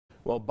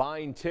Well,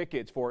 buying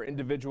tickets for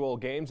individual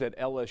games at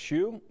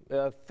LSU,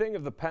 a thing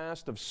of the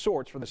past of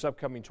sorts for this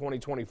upcoming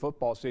 2020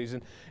 football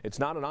season. It's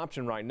not an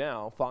option right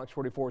now. Fox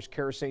 44's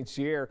Kara St.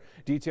 Cyr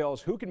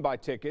details who can buy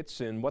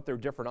tickets and what their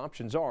different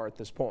options are at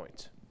this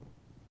point.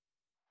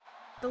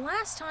 The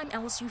last time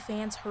LSU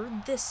fans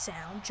heard this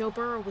sound, Joe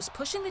Burrow was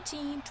pushing the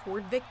team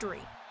toward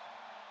victory.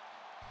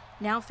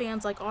 Now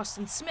fans like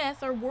Austin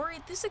Smith are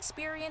worried this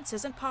experience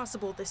isn't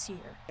possible this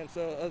year. And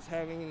so us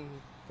having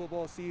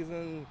football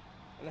season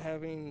and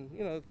having,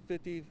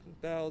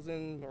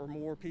 50,000 or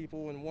more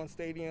people in one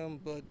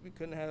stadium, but we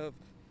couldn't have,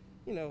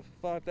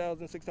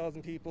 5,000,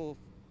 6,000 people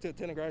to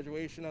attend a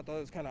graduation. I thought it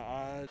was kind of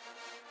odd.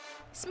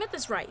 Smith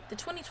is right. The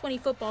 2020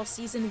 football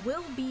season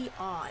will be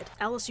odd.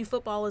 LSU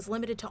football is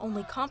limited to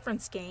only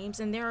conference games,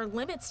 and there are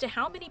limits to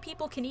how many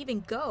people can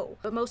even go.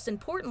 But most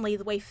importantly,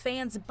 the way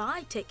fans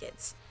buy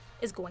tickets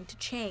is going to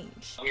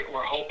change.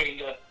 We're hoping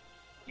to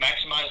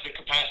maximize the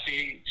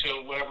capacity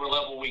to whatever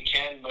level we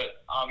can,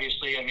 but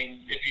obviously,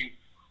 if you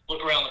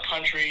look around the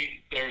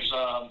country, there's,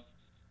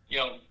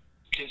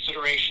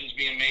 considerations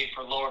being made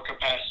for lower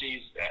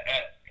capacities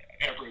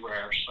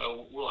everywhere.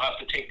 So we'll have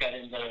to take that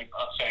into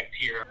effect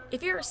here.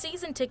 If you're a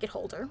season ticket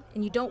holder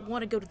and you don't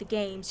want to go to the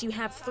games, you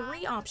have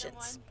three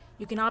options.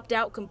 You can opt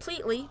out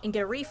completely and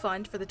get a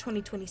refund for the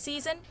 2020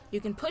 season. You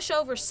can push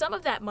over some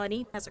of that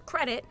money as a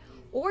credit,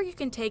 or you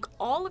can take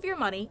all of your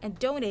money and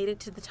donate it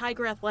to the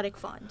Tiger Athletic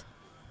Fund.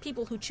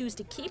 People who choose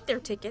to keep their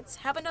tickets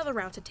have another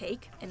route to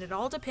take, and it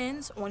all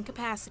depends on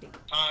capacity.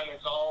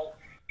 It's all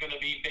going to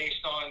be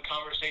based on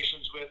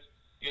conversations with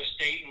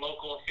state and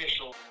local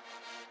officials.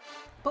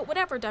 But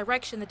whatever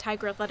direction the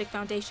Tiger Athletic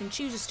Foundation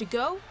chooses to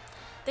go,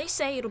 they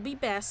say it'll be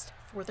best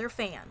for their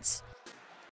fans.